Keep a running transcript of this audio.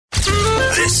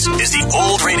This is the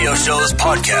Old Radio Show's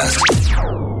podcast.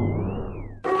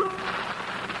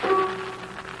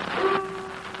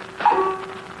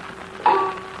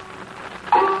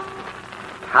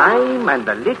 Time and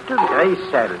the little gray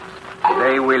cells.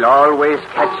 They will always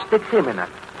catch the criminal.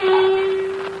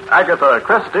 Agatha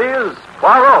Christie's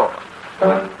Poirot.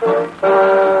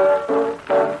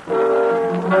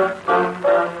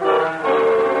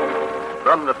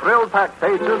 From the thrill-packed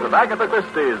pages of Agatha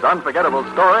Christie's unforgettable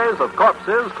stories of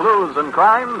corpses, clues, and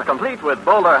crime, complete with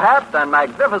bowler hat and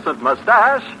magnificent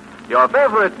mustache, your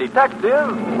favorite detective,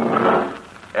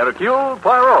 Hercule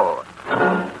Poirot,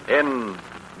 in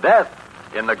Death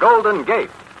in the Golden Gate.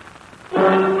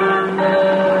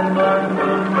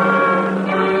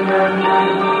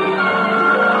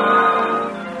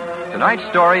 Tonight's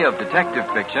story of detective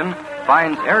fiction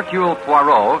finds Hercule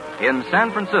Poirot in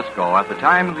San Francisco at the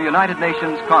time of the United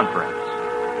Nations conference.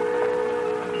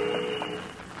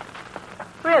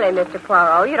 Really, Mr.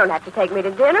 Poirot, you don't have to take me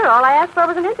to dinner. All I asked for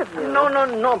was an interview.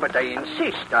 No, but I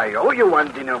insist. I owe you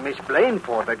one dinner, Miss Blaine,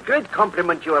 for the great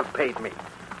compliment you have paid me.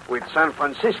 With San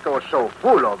Francisco so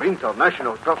full of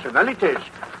international personalities,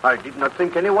 I did not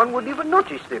think anyone would even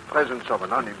notice the presence of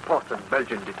an unimportant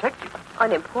Belgian detective.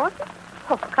 Unimportant?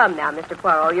 Oh, come now, Mr.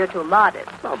 Poirot, you're too modest.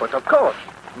 No, but of course,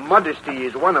 modesty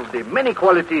is one of the many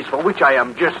qualities for which I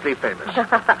am justly famous.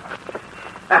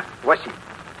 Voici.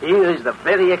 Here is the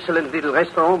very excellent little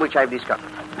restaurant which I've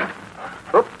discovered.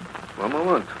 Oh, one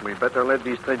moment. We better let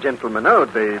these three gentlemen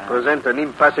out. They present an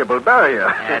impassable barrier.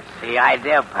 That's the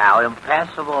idea, pal.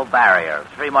 Impassable barrier.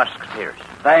 Three Musketeers.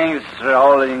 Thanks for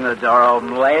holding the door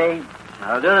open, lady.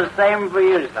 I'll do the same for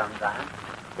you sometime.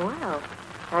 Well,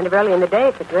 kind of early in the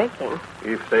day for drinking.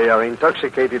 If they are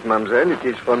intoxicated, mademoiselle, it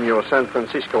is from your San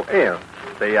Francisco air.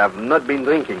 They have not been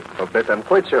drinking. Of that I'm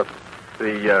quite certain.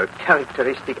 The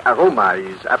characteristic aroma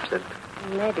is absent.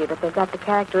 Maybe, but they've got the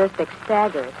characteristic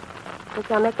staggers.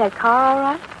 Think I'll make that car all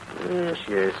right?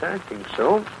 Yes, I think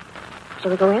so.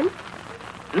 Shall we go in?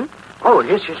 Oh,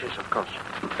 yes, of course.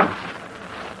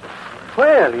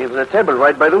 Well, here's a table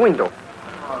right by the window.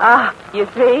 Ah, you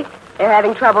see? They're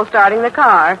having trouble starting the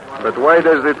car. But why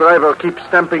does the driver keep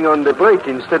stamping on the brake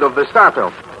instead of the starter?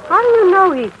 How do you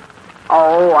know he...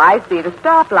 Oh, I see. The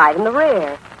stoplight in the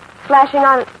rear. Flashing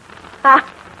on... Ah,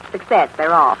 success.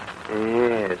 They're off.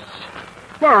 Yes.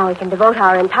 Now we can devote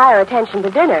our entire attention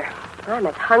to dinner. I'm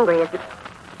as hungry as...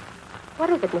 What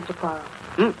is it, Mr.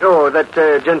 Poirot? Oh, that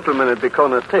gentleman at the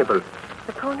corner table.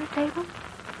 The corner table?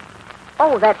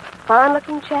 Oh, that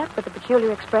foreign-looking chap with a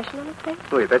peculiar expression on his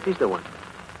face? Wait, that is the one.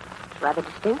 Rather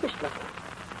distinguished looking.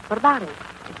 What about him?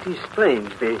 It is strange.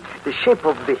 The shape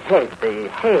of the head, the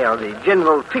hair, the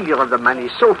general figure of the man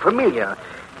is so familiar.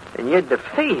 And yet the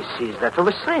face is that of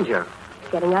a stranger. He's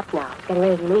getting up now. He's getting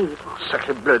ready to leave. Oh,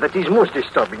 sacre bleu, that is most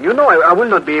disturbing. You know, I will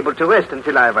not be able to rest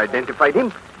until I have identified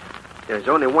him. There's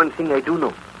only one thing I do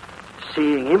know.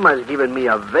 Seeing him has given me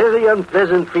a very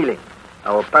unpleasant feeling.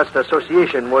 Our past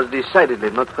association was decidedly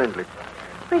not friendly.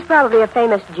 He's probably a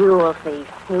famous jewel thief.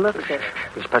 He looks it.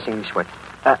 He's passing this way.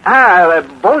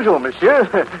 Bonjour, monsieur.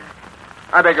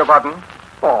 I beg your pardon?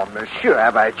 Oh, monsieur,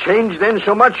 have I changed then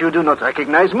so much you do not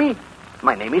recognize me?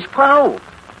 My name is Poirot.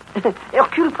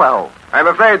 Hercule Poirot. I'm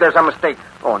afraid there's a mistake.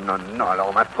 Oh, no,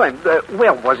 my friend.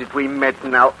 Where was it we met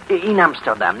now? In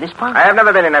Amsterdam, n'est-ce pas? I have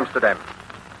never been in Amsterdam.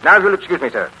 Now, if you'll excuse me,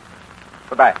 sir.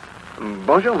 Goodbye.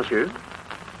 Bonjour, monsieur.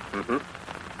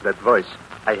 That voice,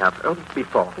 I have heard it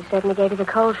before. He certainly gave you the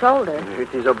cold shoulder.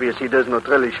 It is obvious he does not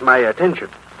relish my attention.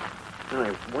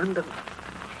 I wonder...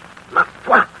 Ma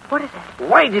foi! What is it?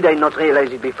 Why did I not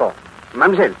realize it before?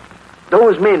 Mademoiselle,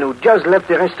 those men who just left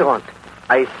the restaurant,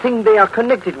 I think they are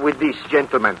connected with this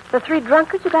gentleman. The three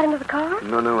drunkards who got into the car?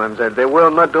 No, mademoiselle, they were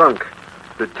not drunk.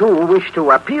 The two who wished to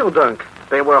appear drunk,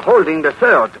 they were holding the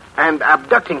third and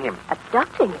abducting him.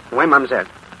 Abducting him? Oui, mademoiselle.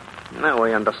 Now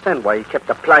I understand why he kept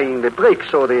applying the brake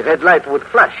so the red light would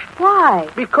flash. Why?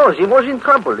 Because he was in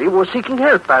trouble. He was seeking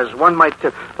help, as one might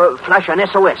flash an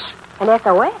SOS. An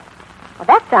SOS? Well,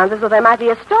 that sounds as though there might be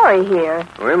a story here.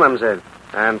 Oui, mademoiselle.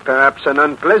 And perhaps an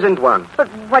unpleasant one. But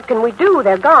what can we do?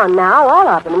 They're gone now, all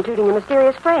of them, including your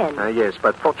mysterious friend. Yes,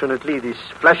 but fortunately this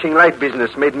flashing light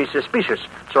business made me suspicious,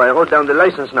 so I wrote down the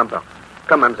license number.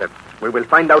 Come, mademoiselle. We will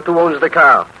find out who owns the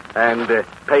car and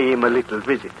pay him a little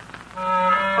visit.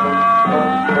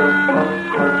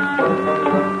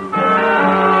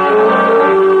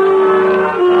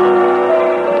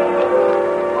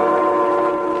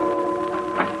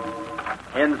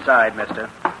 Inside, mister.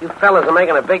 You fellas are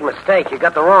making a big mistake. You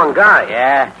got the wrong guy.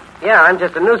 Yeah? Yeah, I'm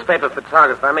just a newspaper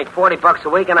photographer. I make $40 a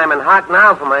week, and I'm in hock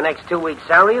now for my next 2 weeks'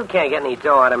 salary. You can't get any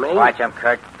dough out of me. Watch him,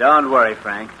 Kirk. Don't worry,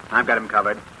 Frank. I've got him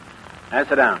covered. Now,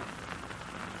 sit down.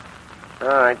 All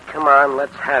right, come on,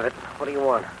 let's have it. What do you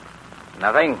want?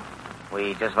 Nothing.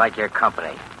 We just like your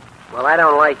company. Well, I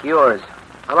don't like yours.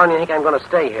 How long do you think I'm going to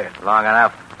stay here? Long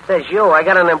enough. Says you. I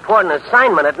got an important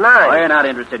assignment at 9. We're not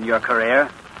interested in your career.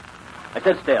 Now,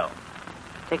 sit still.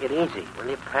 Take it easy, will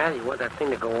you, pal? You want that thing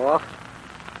to go off?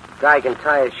 Guy can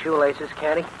tie his shoelaces,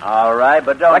 can't he? All right,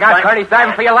 but don't... Look out, Kurt. He's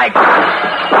diving for your leg.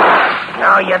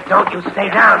 No, you don't. You stay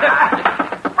down.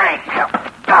 Frank,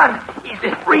 gun.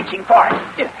 He's reaching for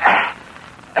it.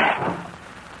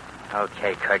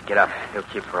 Okay, Kurt, get up. You'll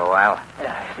keep for a while.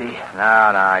 See? No,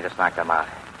 I just knocked him out.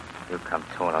 You come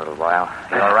to in a little while.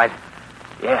 You all right?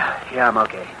 Yeah, I'm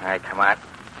okay. All right, come on.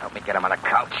 Help me get him on the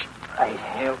couch.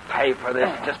 He'll pay for this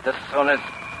just as soon as...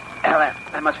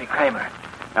 That must be Kramer.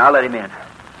 I'll let him in.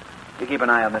 You keep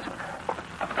an eye on this one.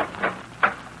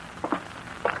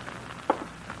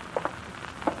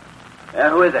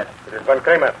 Who is it? It is Von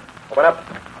Kramer. Open up.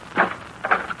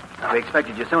 We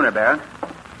expected you sooner, Baron.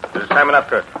 This is Simon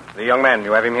Upkirk. The young man.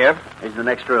 You have him here? He's in the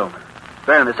next room.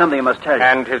 Baron, there's something I must tell you.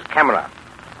 And his camera.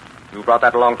 You brought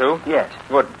that along, too? Yes.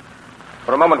 Good.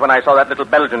 For a moment when I saw that little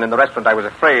Belgian in the restaurant, I was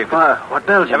afraid. What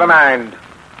Belgian? Never mind.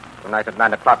 Tonight at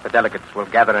 9 o'clock, the delegates will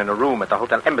gather in a room at the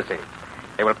Hotel Embassy.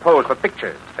 They will pose for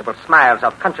pictures. They will smile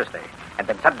self-consciously. And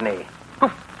then suddenly,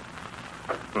 poof.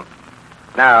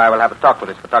 Now I will have a talk with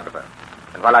this photographer.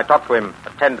 And while I talk to him,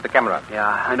 attend to the camera. Yeah,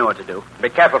 I know what to do. Be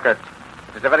careful, Kurt.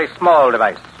 It is a very small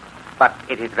device, but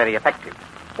it is very effective.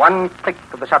 One click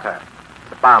of the shutter,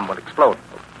 the bomb will explode.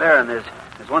 Baron, there's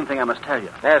one thing I must tell you.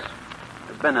 Yes?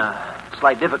 There's been a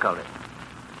slight difficulty.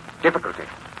 Difficulty?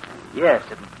 Yes,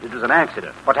 it was an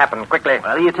accident. What happened? Quickly.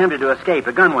 Well, he attempted to escape.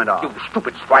 The gun went off. You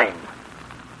stupid swine.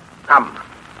 Come.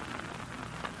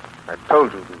 I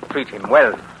told you to treat him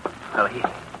well. Well,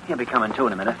 he'll be coming to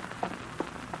in a minute.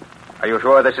 Are you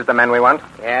sure this is the man we want?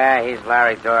 Yeah, he's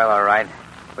Larry Doyle, all right.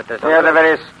 But there's He has a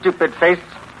very stupid face.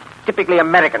 Typically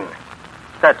American.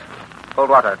 Kurt, cold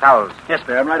water, towels. Yes,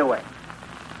 Baron, right away.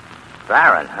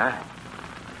 Baron, huh?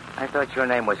 I thought your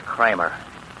name was Kramer.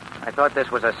 I thought this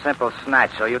was a simple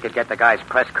snatch so you could get the guy's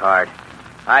press card.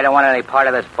 I don't want any part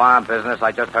of this bomb business.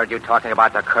 I just heard you talking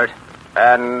about the Kurt.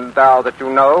 And now that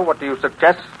you know, what do you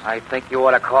suggest? I think you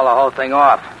ought to call the whole thing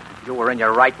off. If you were in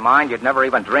your right mind, you'd never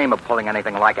even dream of pulling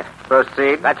anything like it.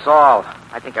 Proceed. That's all.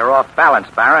 I think you're off balance,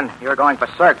 Baron. You're going for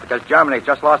Cirque because Germany's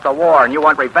just lost a war and you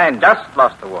want revenge. Just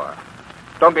lost the war.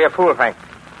 Don't be a fool, Frank.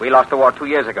 We lost the war 2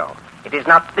 years ago. It is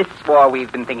not this war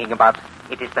we've been thinking about.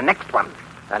 It is the next one.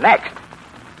 The next?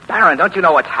 Baron, don't you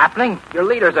know what's happening? Your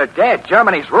leaders are dead.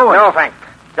 Germany's ruined. No, Frank.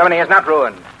 Germany is not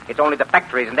ruined. It's only the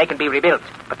factories, and they can be rebuilt.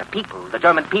 But the people, the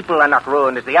German people, are not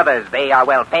ruined as the others. They are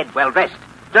well-fed, well-dressed.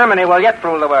 Germany will yet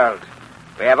rule the world.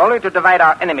 We have only to divide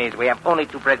our enemies. We have only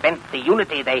to prevent the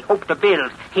unity they hope to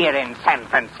build here in San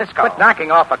Francisco. But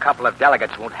knocking off a couple of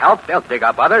delegates won't help. They'll dig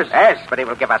up others. Yes, but it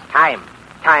will give us time.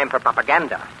 Time for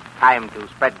propaganda. Time to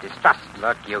spread distrust.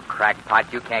 Look, you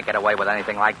crackpot, you can't get away with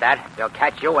anything like that. They'll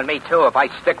catch you and me, too. If I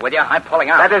stick with you, I'm pulling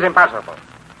out. That is impossible.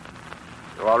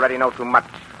 You already know too much.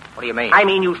 What do you mean? I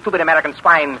mean, you stupid American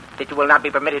swine, that you will not be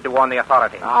permitted to warn the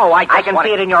authorities. Oh, I can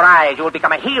see it in your eyes. You will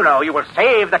become a hero. You will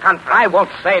save the country. I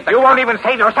won't save the... You won't even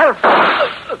save yourself.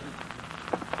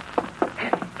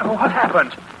 What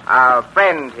happened? Our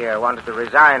friend here wanted to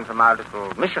resign from our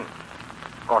little mission.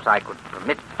 Of course, I could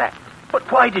permit that. But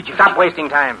why did you... Stop wasting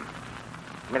time.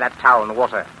 Give me that towel and the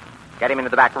water. Get him into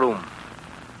the back room.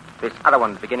 This other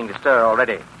one's beginning to stir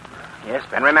already. Yes,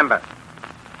 And remember,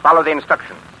 follow the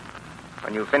instructions.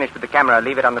 When you've finished with the camera,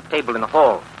 leave it on the table in the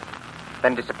hall.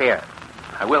 Then disappear.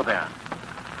 I will, Baron.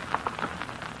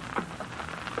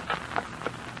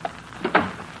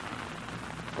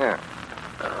 Here.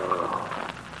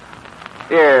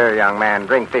 Here, young man,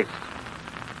 drink this.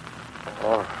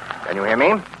 Oh. Can you hear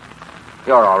me?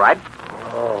 You're all right.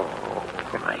 Oh,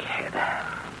 my head.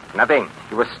 Nothing.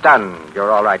 You were stunned.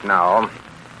 You're all right now.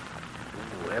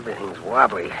 Ooh, everything's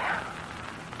wobbly.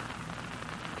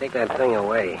 Take that thing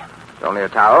away. It's only a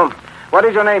towel. What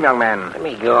is your name, young man? Let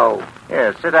me go.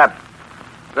 Yes, sit up.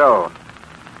 So,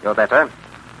 you're better?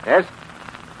 Yes?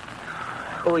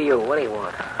 Who are you? What do you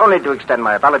want? Only to extend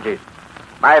my apologies.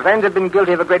 My friends have been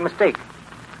guilty of a great mistake.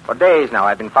 For days now,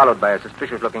 I've been followed by a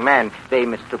suspicious-looking man. They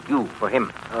mistook you for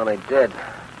him. Oh, they did.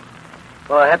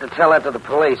 Well, I had to tell that to the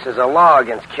police. There's a law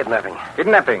against kidnapping.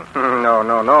 Kidnapping?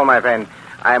 No, my friend.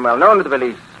 I am well known to the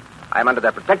police. I'm under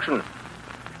their protection.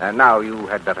 And now you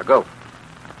had better go.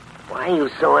 Why are you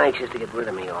so anxious to get rid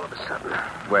of me all of a sudden?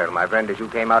 Well, my friend, as you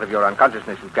came out of your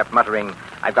unconsciousness, you kept muttering,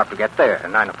 I've got to get there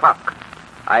at 9 o'clock.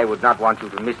 I would not want you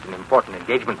to miss an important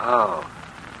engagement. Oh,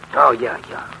 yeah.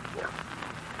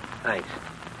 Thanks.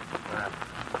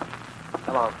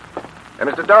 Hello. Hey,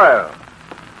 Mr. Doyle,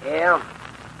 Yeah?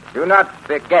 do not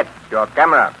forget your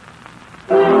camera.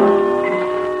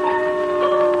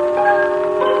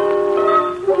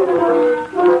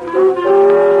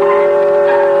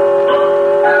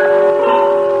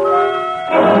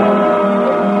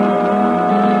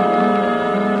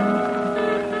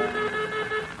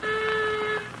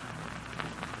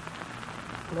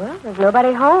 Well, there's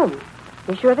nobody home.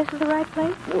 You sure this is the right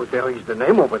place? Oh, there is the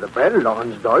name over the bell,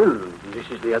 Lawrence Doyle. This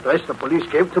is the address the police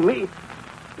gave to me.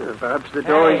 Perhaps the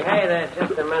door is... Hey there,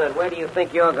 just a minute. Where do you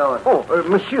think you're going? Oh,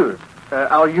 monsieur,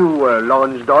 are you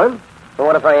Lawrence Doyle? Well,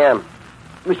 what if I am?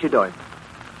 Monsieur Doyle,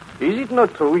 is it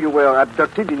not true you were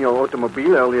abducted in your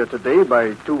automobile earlier today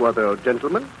by two other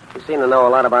gentlemen? You seem to know a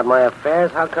lot about my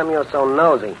affairs. How come you're so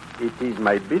nosy? It is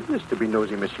my business to be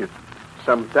nosy, monsieur.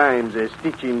 Sometimes a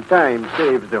stitch in time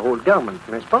saves the whole garment,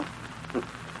 n'est-ce pas?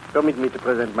 Permit me to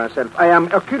present myself. I am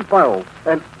Hercule Poirot,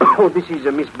 and this is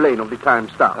Miss Blaine of the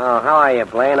Time-Star. Oh, how are you,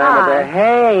 Blaine? Hi.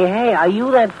 Hey, are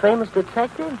you that famous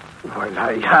detective? Well,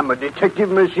 I am a detective,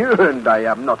 monsieur, and I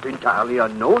am not entirely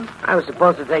unknown. I was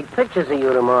supposed to take pictures of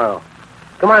you tomorrow.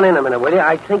 Come on in a minute, will you?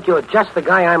 I think you're just the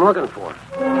guy I'm looking for.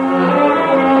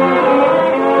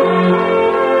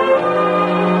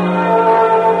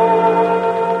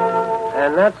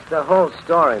 And that's the whole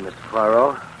story, Mr.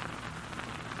 Poirot.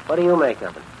 What do you make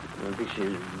of it? Well, this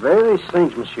is very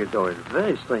strange, Monsieur Doyle.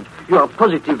 Very strange. You are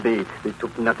positive they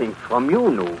took nothing from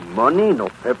you? No money, no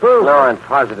paper? No, I'm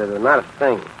positive. Not a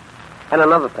thing. And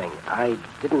another thing. I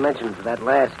didn't mention to that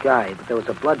last guy, but there was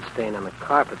a blood stain on the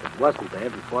carpet that wasn't there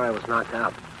before I was knocked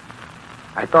out.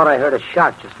 I thought I heard a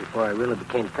shot just before I really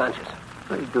became conscious.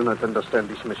 I do not understand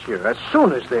this, monsieur. As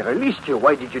soon as they released you,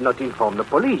 why did you not inform the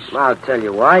police? I'll tell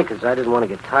you why, because I didn't want to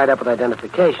get tied up with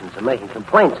identifications and making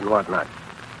complaints and whatnot.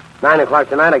 9 o'clock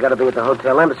tonight, I got to be at the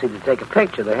Hotel Embassy to take a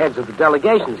picture. The heads of the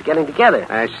delegations are getting together.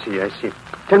 I see.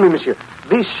 Tell me, monsieur,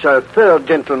 this third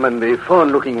gentleman, the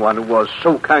foreign-looking one who was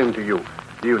so kind to you,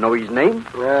 do you know his name?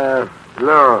 No,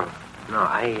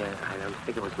 I don't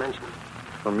think it was mentioned.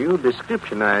 From your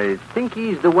description, I think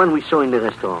he's the one we saw in the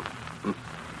restaurant.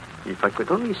 If I could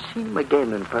only see him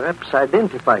again and perhaps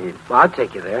identify him. Well, I'll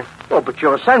take you there. Oh, but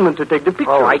your assignment to take the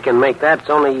picture. Oh, I can make that. It's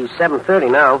only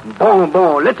 7:30 now.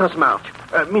 Bon, let us march.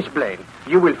 Miss Blaine,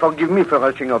 you will forgive me for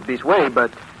rushing off this way, but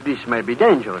this may be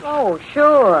dangerous. Oh,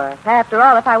 sure. After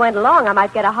all, if I went along, I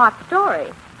might get a hot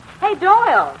story. Hey,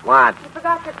 Doyle. What? You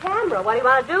forgot your camera. What do you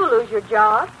want to do, lose your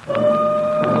job?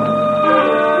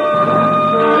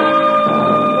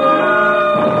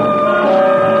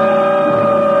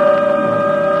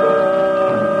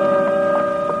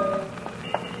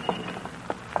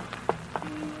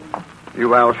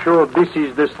 You are sure this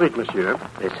is the street, monsieur?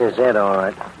 This is it, all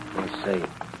right. Let me see.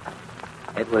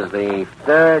 It was the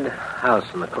third house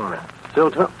in the corner.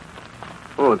 Third house?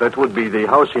 Oh, that would be the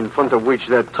house in front of which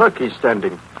that truck is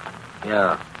standing.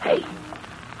 Yeah. Hey,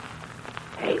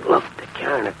 look, they're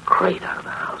carrying a crate out of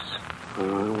the house.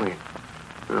 Wait.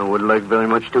 I would like very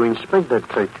much to inspect that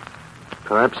crate.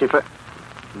 Perhaps if I...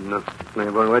 No,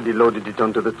 I've already loaded it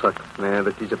onto the truck. Nah,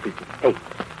 that is a pity. Hey,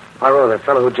 Poirot, that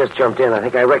fellow who just jumped in, I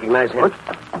think I recognize him. What?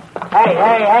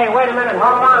 Hey, wait a minute,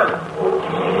 hold on.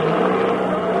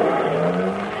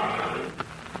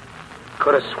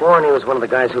 Could have sworn he was one of the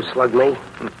guys who slugged me.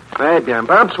 Eh bien,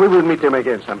 perhaps we will meet him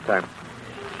again sometime.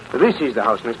 This is the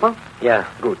house, n'est-ce pas? Yeah.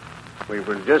 Good. We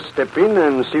will just step in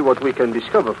and see what we can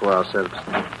discover for ourselves.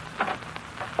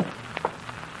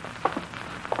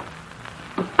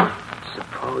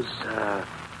 Suppose,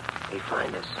 they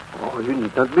find us. Oh, you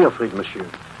need not be afraid, monsieur.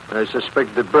 I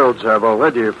suspect the birds have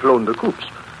already flown the coops.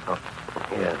 Oh,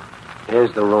 yeah.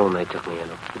 Here's the room they took me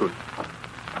into. Good.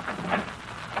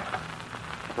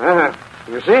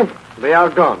 You see? They are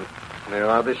gone. There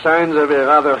are the signs of a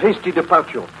rather hasty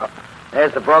departure.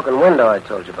 There's the broken window I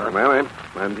told you about. Well,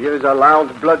 and here is a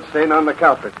loud blood stain on the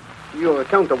carpet. Your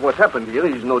account of what happened here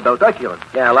is no doubt accurate.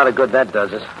 Yeah, a lot of good that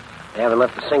does us. They haven't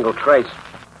left a single trace.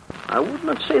 I would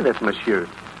not say that, monsieur.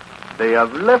 They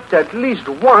have left at least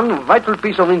one vital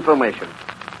piece of information.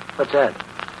 What's that?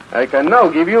 I can now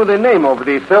give you the name of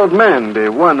the third man, the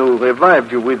one who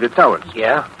revived you with the towels.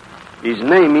 Yeah? His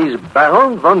name is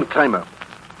Baron von Kramer.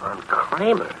 Von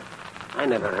Kramer? I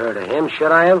never heard of him.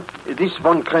 Should I have? This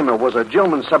von Kramer was a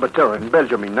German saboteur in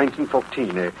Belgium in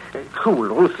 1914. A cruel,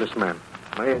 ruthless man.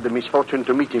 I had the misfortune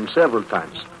to meet him several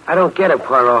times. I don't get it,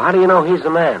 Poirot. How do you know he's the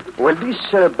man? Well, this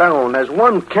Baron has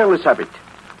one careless habit.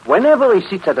 Whenever he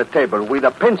sits at a table with a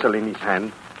pencil in his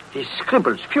hand, he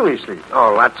scribbles furiously.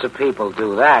 Oh, lots of people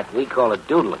do that. We call it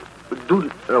doodling.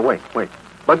 Wait.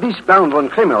 But this Baron von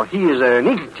Kramer, he is an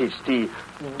egotist. He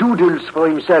doodles for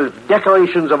himself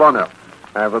decorations of honor.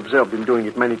 I have observed him doing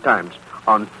it many times.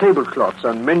 On tablecloths,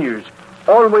 on menus.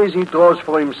 Always he draws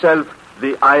for himself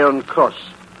the Iron Cross.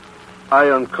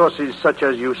 Iron crosses such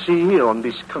as you see here on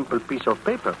this crumpled piece of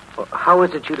paper. Well, how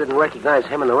is it you didn't recognize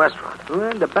him in the restaurant?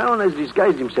 Well, the Baron has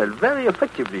disguised himself very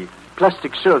effectively.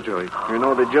 Plastic surgery. You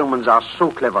know, the Germans are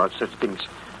so clever at such things.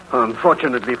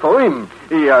 Unfortunately for him,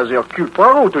 he has Hercule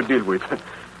Poirot to deal with.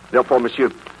 Therefore,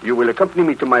 monsieur, you will accompany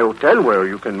me to my hotel where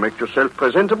you can make yourself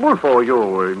presentable for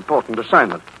your important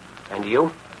assignment. And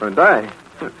you? And I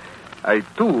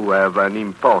too have an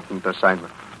important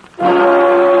assignment.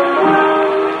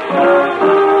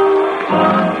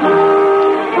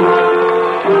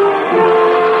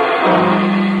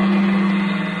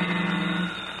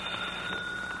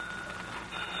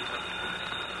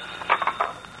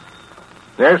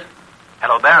 Yes?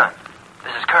 Hello, Baron.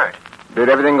 This is Kurt. Did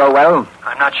everything go well?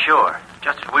 I'm not sure.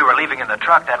 Just as we were leaving in the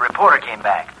truck, that reporter came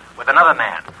back with another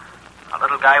man. A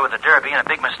little guy with a derby and a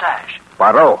big mustache.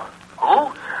 Poirot.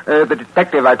 Who? The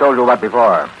detective I told you about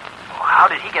before. Oh, how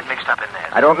did he get mixed up in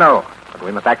this? I don't know, but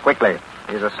we must act quickly.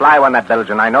 He's a sly one, that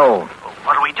Belgian, I know.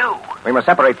 What'll we do? We must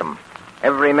separate them.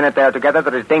 Every minute they are together,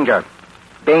 there is danger.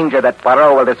 Danger that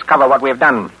Poirot will discover what we have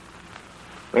done.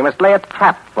 We must lay a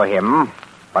trap for him,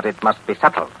 but it must be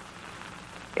subtle.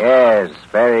 Yes,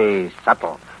 very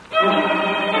subtle.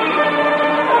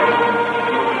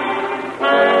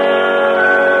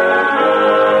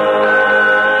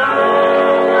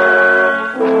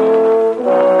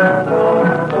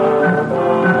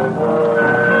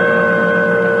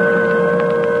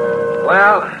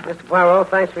 Well, Mr. Poirot,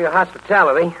 thanks for your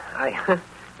hospitality.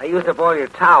 I used up all your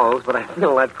towels, but I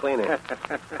feel a lot cleaner.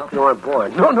 Hope you aren't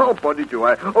bored. No, Poditu.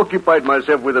 I occupied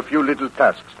myself with a few little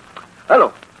tasks.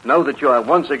 Hello. Now that you are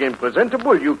once again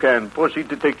presentable, you can proceed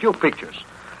to take your pictures.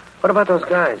 What about those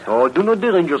guys? Oh, do not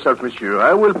derange yourself, monsieur.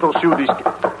 I will pursue this.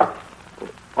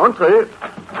 Entrez.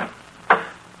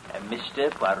 Mr.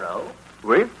 Poirot?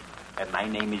 Oui? My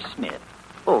name is Smith.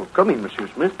 Oh, come in, Monsieur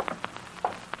Smith.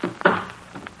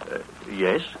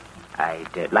 Yes?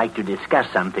 I'd like to discuss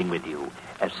something with you.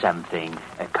 Something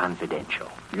confidential.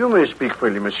 You may speak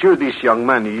freely, monsieur. This young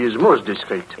man, he is most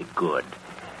discreet. Good.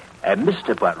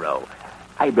 Mr. Poirot,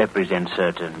 I represent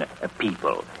certain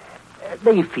people.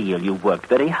 They feel you've worked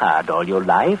very hard all your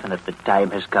life and that the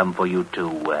time has come for you to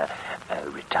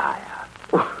retire.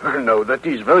 Oh, no, that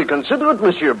is very considerate,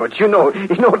 monsieur, but you know,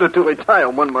 in order to retire,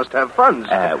 one must have funds.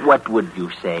 What would you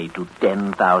say to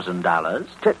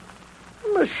 $10,000?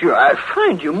 Monsieur, I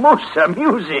find you most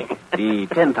amusing. The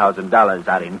 $10,000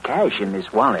 are in cash in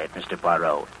this wallet, Mr.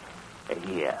 Poirot.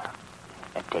 Here,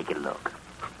 take a look.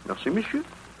 Merci, monsieur.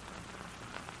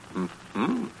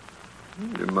 Mm-hmm.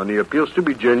 The money appears to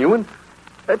be genuine.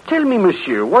 Tell me,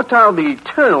 monsieur, what are the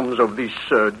terms of this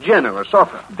generous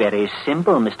offer? Very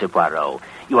simple, Mr. Poirot.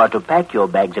 You are to pack your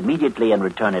bags immediately and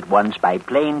return at once by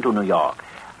plane to New York.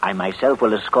 I myself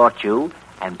will escort you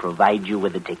and provide you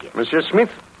with a ticket. Monsieur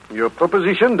Smith, your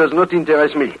proposition does not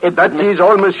interest me. That is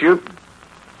all, monsieur.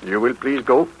 You will please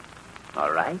go.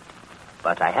 All right.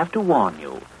 But I have to warn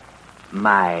you.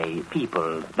 My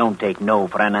people don't take no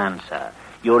for an answer.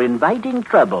 You're inviting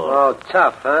trouble. Oh,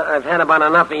 tough, huh? I've had about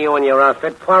enough of you and your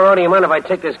outfit. Poirot, do you mind if I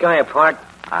take this guy apart?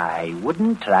 I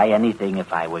wouldn't try anything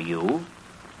if I were you.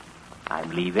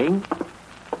 I'm leaving.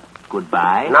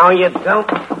 Goodbye. No, you don't.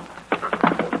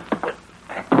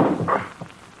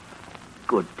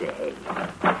 Good day.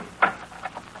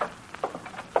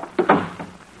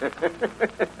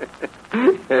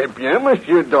 Eh bien,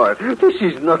 Monsieur Doyle, this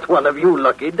is not one of your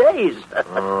lucky days.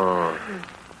 Oh.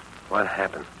 What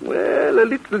happened? Well, a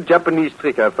little Japanese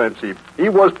trick, I fancy. He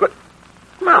was...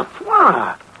 Ma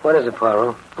foi! What is it,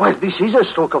 Poirot? Well, this is a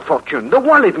stroke of fortune. The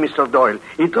wallet, Mr. Doyle.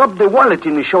 He dropped the wallet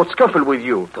in a short scuffle with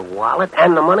you. The wallet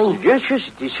and the money? Yes,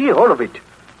 it is here, all of it.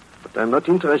 But I'm not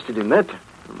interested in that.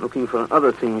 I'm looking for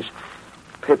other things.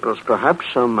 Papers, perhaps,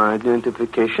 some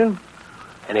identification.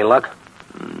 Any luck?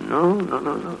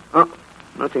 No. Oh,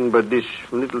 nothing but this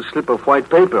little slip of white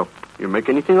paper. You make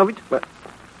anything of it?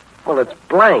 Well, it's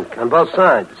blank on both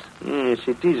sides. Yes,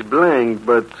 it is blank,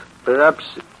 but perhaps...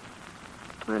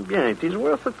 Bien, it is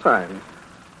worth the time.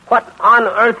 What on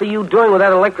earth are you doing with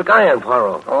that electric iron,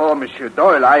 Poirot? Oh, Monsieur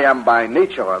Doyle, I am by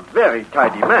nature a very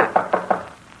tidy man.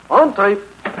 Entrez.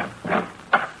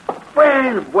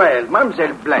 Well,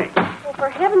 Mademoiselle Blank. Oh, for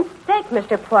heaven's sake,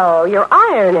 Mr. Poirot, you're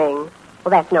ironing. Well,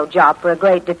 that's no job for a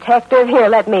great detective. Here,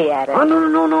 let me at it. Oh,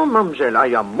 no, Mademoiselle. I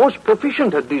am most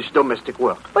proficient at this domestic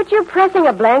work. But you're pressing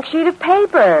a blank sheet of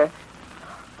paper.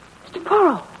 Mr.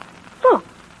 Poirot, look.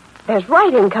 There's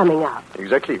writing coming up.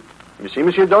 Exactly. You see,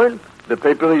 Monsieur Doyle? The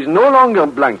paper is no longer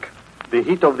blank. The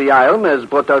heat of the iron has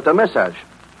brought out a message.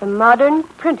 The modern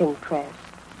printing press.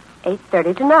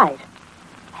 8:30 tonight.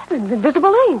 Heavens,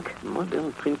 invisible ink.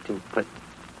 Modern printing press.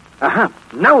 Aha,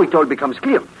 now it all becomes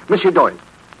clear. Monsieur Doyle,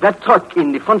 that truck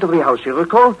in the front of the house, you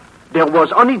recall? There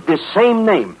was on it the same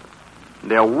name.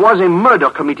 There was a murder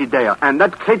committed there, and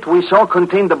that crate we saw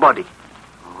contained the body.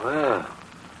 Well,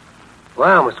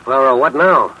 Mr. Poirot, what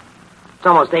now? It's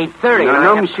almost 8:30.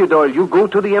 No, Monsieur Doyle, you go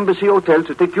to the Embassy Hotel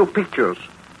to take your pictures.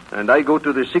 And I go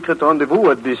to the secret rendezvous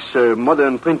at this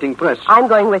modern printing press. I'm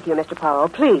going with you, Mr.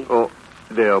 Poirot, please. Oh,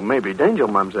 there may be danger,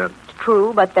 mademoiselle. It's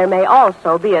true, but there may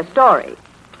also be a story.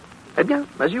 Eh bien,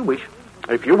 as you wish.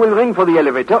 If you will ring for the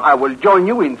elevator, I will join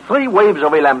you in 3 waves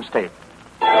of a lampshade.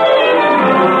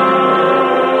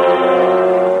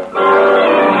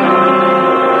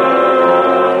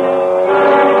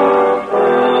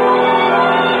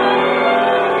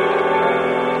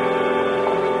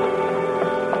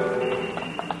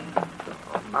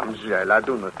 Mademoiselle, I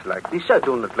do not like this. I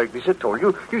do not like this at all.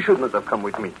 You should not have come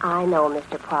with me. I know,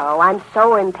 Mr. Poirot. I'm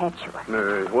so impetuous.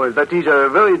 Well, that is a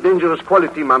very dangerous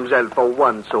quality, mademoiselle, for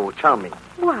one so charming.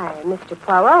 Why, Mr.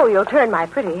 Poirot, you'll turn my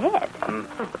pretty head.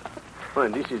 Well,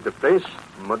 this is the place,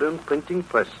 modern printing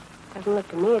press. Doesn't look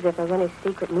to me as if there's any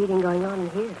secret meeting going on in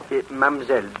here.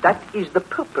 Mademoiselle, that is the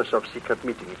purpose of secret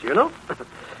meetings, you know?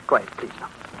 Quiet, please,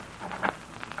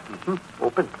 now.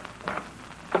 Open.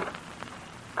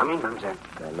 Come in, mademoiselle.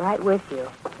 I'm right with you.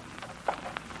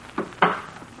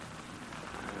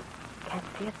 Can't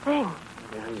see a thing.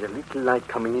 There is a little light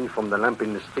coming in from the lamp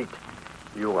in the street.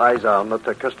 Your eyes are not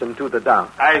accustomed to the dark.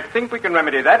 I think we can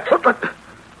remedy that.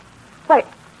 Wait,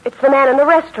 it's the man in the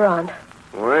restaurant.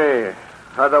 Oui,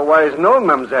 otherwise known,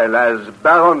 mademoiselle, as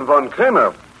Baron von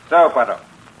Kramer. So, Poirot,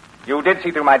 you did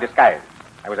see through my disguise.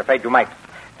 I was afraid you might.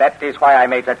 That is why I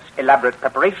made such elaborate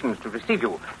preparations to receive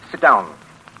you. Sit down.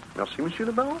 Merci, Monsieur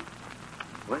le Baron.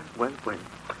 Well.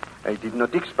 I did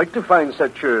not expect to find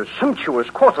such sumptuous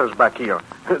quarters back here.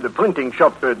 The printing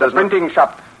shop does not... Printing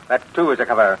shop. That, too, is a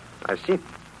cover. I see.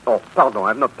 Oh, pardon, I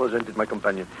have not presented my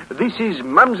companion. This is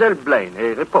Mademoiselle Blaine,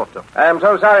 a reporter. I am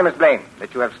so sorry, Miss Blaine,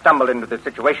 that you have stumbled into this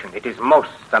situation. It is most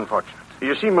unfortunate.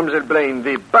 You see, Mademoiselle Blaine,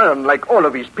 the Baron, like all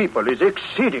of his people, is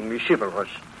exceedingly chivalrous.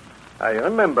 I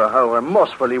remember how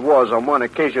remorseful he was on one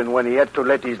occasion when he had to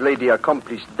let his lady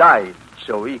accomplice die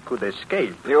so he could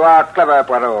escape. You are clever,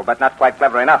 Poirot, but not quite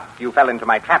clever enough. You fell into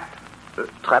my trap.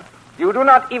 Trap? You do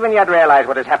not even yet realize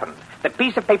what has happened. The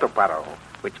piece of paper, Poirot,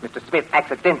 which Mr. Smith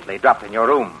accidentally dropped in your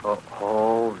room.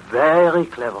 Oh, very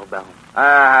clever, Baron.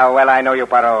 Ah, well, I know you,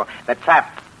 Poirot. The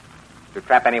trap. To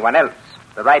trap anyone else,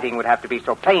 the writing would have to be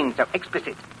so plain, so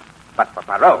explicit. But for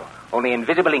Poirot, only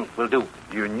invisible ink will do.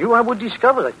 You knew I would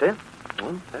discover it, eh?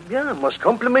 Eh bien, I must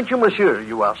compliment you, monsieur.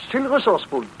 You are still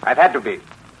resourceful. I've had to be,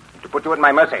 to put you at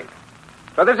my mercy.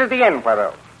 So this is the end,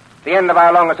 Poirot. The end of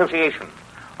our long association.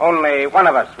 Only one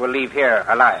of us will leave here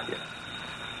alive.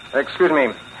 Excuse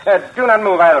me. Do not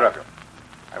move, either of you.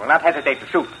 I will not hesitate to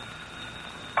shoot.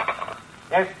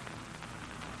 Yes?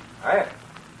 Yes.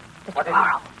 Mr.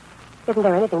 Poirot, isn't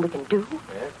there anything we can do?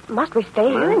 Yes. Must we stay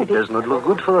here? It does not look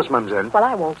good for us, mademoiselle. Well,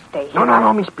 I won't stay here.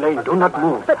 No, Miss Blaine, do not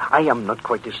move. But... I am not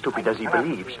quite as stupid as he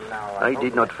believes. I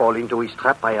did not fall into his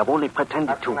trap. I have only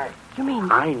pretended to. You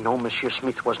mean? I know Monsieur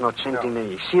Smith was not sent in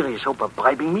a serious hope of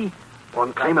bribing me.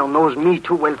 Von Kramer knows me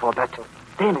too well for that.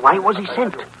 Then why was he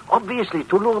sent? Obviously,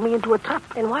 to lure me into a trap.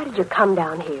 Then why did you come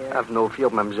down here? Have no fear,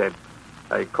 mademoiselle.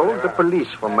 I called the police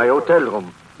from my hotel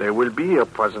room. They will be here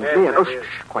presently. Yes,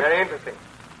 Quiet. Very interesting.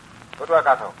 Good work,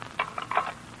 Otto.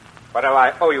 But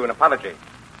I owe you an apology.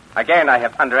 Again, I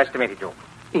have underestimated you.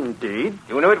 Indeed?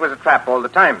 You knew it was a trap all the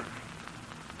time.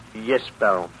 Yes,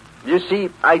 Baron. You see,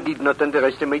 I did not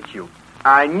underestimate you.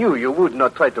 I knew you would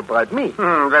not try to bribe me.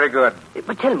 Very good.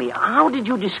 But tell me, how did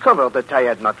you discover that I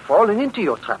had not fallen into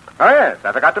your trap? Oh, yes,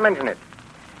 I forgot to mention it.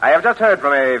 I have just heard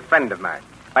from a friend of mine.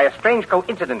 By a strange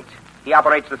coincidence, he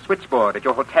operates the switchboard at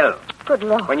your hotel. Good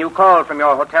Lord. When you called from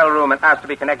your hotel room and asked to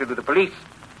be connected with the police,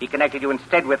 he connected you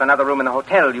instead with another room in the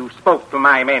hotel. You spoke to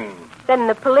my men. Then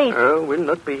the police... will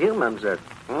not be here, mademoiselle.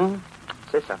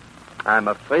 C'est ça. I'm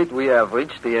afraid we have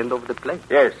reached the end of the play.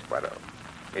 Yes, Poirot.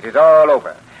 It is all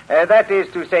over. That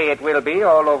is to say, it will be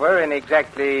all over in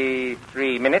exactly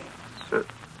 3 minutes.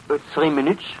 3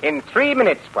 minutes? In 3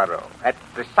 minutes, Poirot, at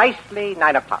precisely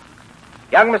 9 o'clock.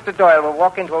 Young Mr. Doyle will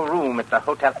walk into a room at the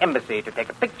hotel embassy to take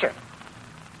a picture.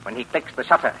 When he clicks the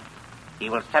shutter, he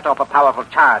will set off a powerful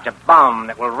charge, a bomb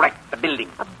that will wreck the building.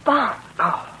 A bomb?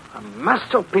 Oh, a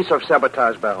masterpiece of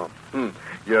sabotage, Baron.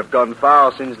 You have gone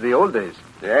far since the old days.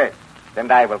 Yes,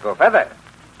 and I will go further.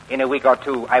 In a week or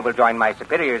two, I will join my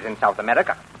superiors in South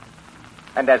America.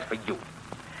 And as for you,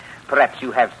 perhaps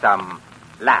you have some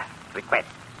last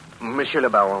requests. Monsieur le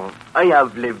Baron, I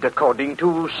have lived according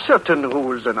to certain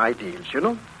rules and ideals, you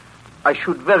know. I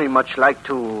should very much like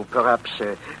to, perhaps,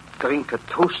 drink a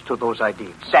toast to those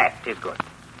ideals. That is good.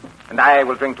 And I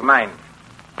will drink to mine.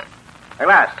 A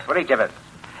glass for each of us.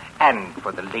 And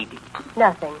for the lady.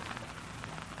 Nothing.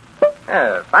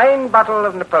 A fine bottle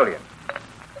of Napoleon.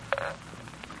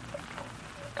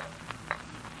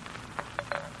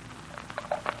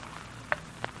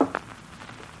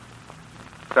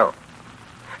 So,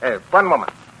 one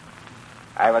moment.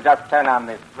 I will just turn on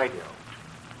this radio.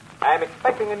 I am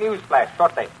expecting a news flash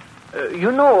shortly.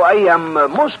 You know, I am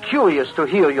most curious to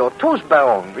hear your toast,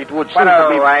 Baron. It would seem to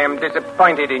be... I am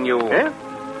disappointed in you. Eh?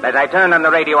 As I turned on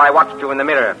the radio, I watched you in the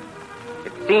mirror.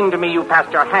 It seemed to me you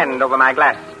passed your hand over my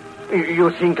glass.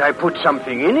 You think I put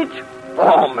something in it?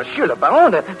 Oh, Monsieur le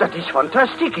Baron, that is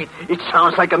fantastic. It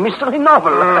sounds like a mystery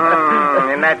novel.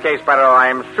 In that case, Poirot, I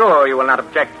am sure you will not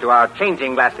object to our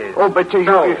changing glasses. Oh, but you...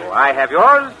 So, I have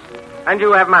yours, and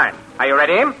you have mine. Are you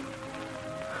ready?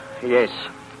 Yes.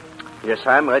 Yes,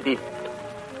 I am ready.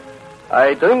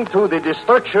 I drink to the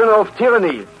destruction of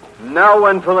tyranny, now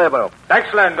and forever.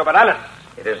 Excellent, Oberallis.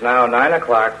 It is now 9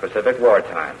 o'clock Pacific War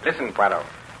Time. Listen, Poirot.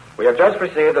 We have just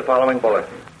received the following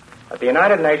bulletin. At the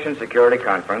United Nations Security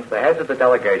Conference, the heads of the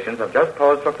delegations have just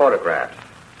posed for photographs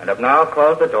and have now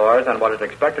closed the doors on what is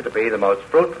expected to be the most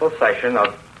fruitful session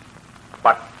of...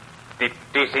 But it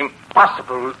is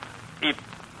impossible.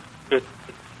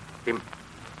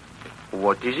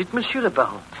 What is it, Monsieur le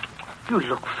Baron? You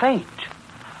look faint.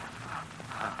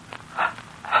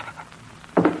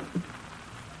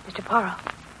 Mr. Poirot.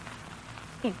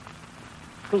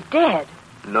 He's dead.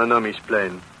 No, Miss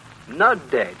Plain.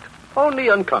 Not dead. Only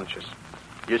unconscious.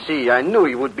 You see, I knew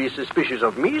he would be suspicious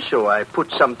of me, so I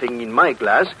put something in my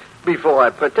glass before I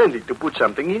pretended to put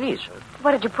something in his.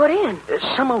 What did you put in?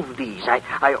 Some of these.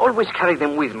 I always carry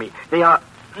them with me. They are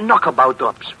knockabout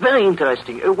drops. Very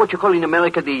interesting. What you call in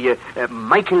America the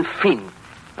Michael Finn.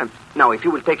 Now, if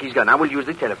you will take his gun, I will use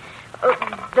the telephone.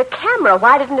 The camera,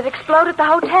 why didn't it explode at the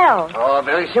hotel? Oh,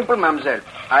 very simple, mademoiselle.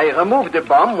 I removed the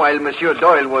bomb while Monsieur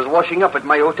Doyle was washing up at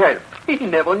my hotel. He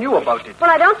never knew about it. Well,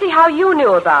 I don't see how you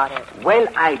knew about it. Well,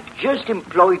 I just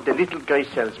employed the little gray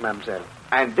cells, mademoiselle.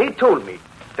 And they told me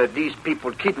that these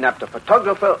people kidnapped a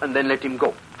photographer and then let him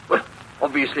go. Well,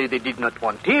 obviously they did not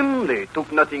want him. They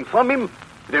took nothing from him.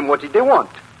 Then what did they want?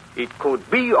 It could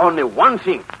be only one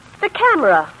thing. The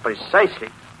camera. Precisely.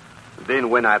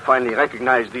 Then when I finally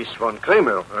recognized this von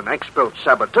Kramer, an expert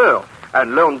saboteur,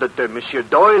 and learned that Monsieur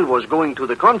Doyle was going to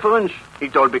the conference,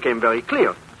 it all became very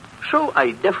clear. So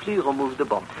I deftly removed the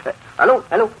bomb.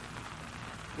 Hello?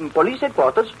 Police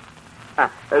headquarters?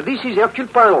 This is Hercule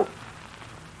Poirot.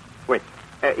 Wait.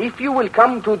 If you will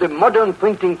come to the modern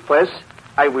printing press,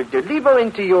 I will deliver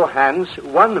into your hands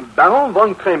one Baron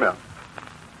von Kramer.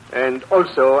 And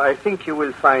also, I think you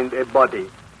will find a body.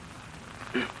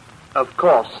 Of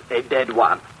course, a dead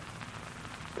one.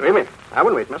 Wait a minute. I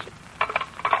will wait, merci.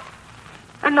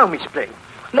 And now, Miss Plain,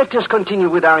 let us continue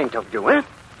with our interview, eh?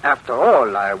 After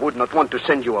all, I would not want to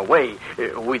send you away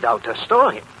without a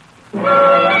story.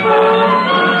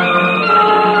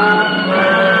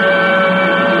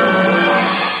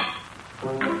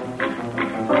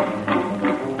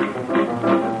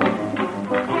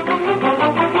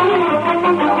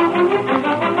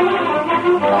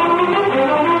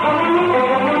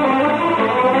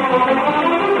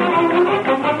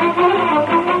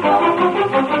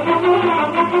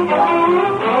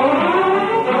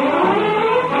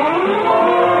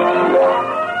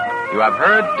 You have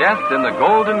heard Death in the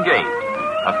Golden Gate,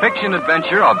 a fiction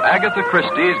adventure of Agatha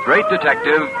Christie's great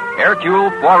detective,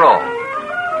 Hercule Poirot.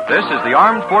 This is the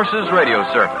Armed Forces Radio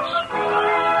Service.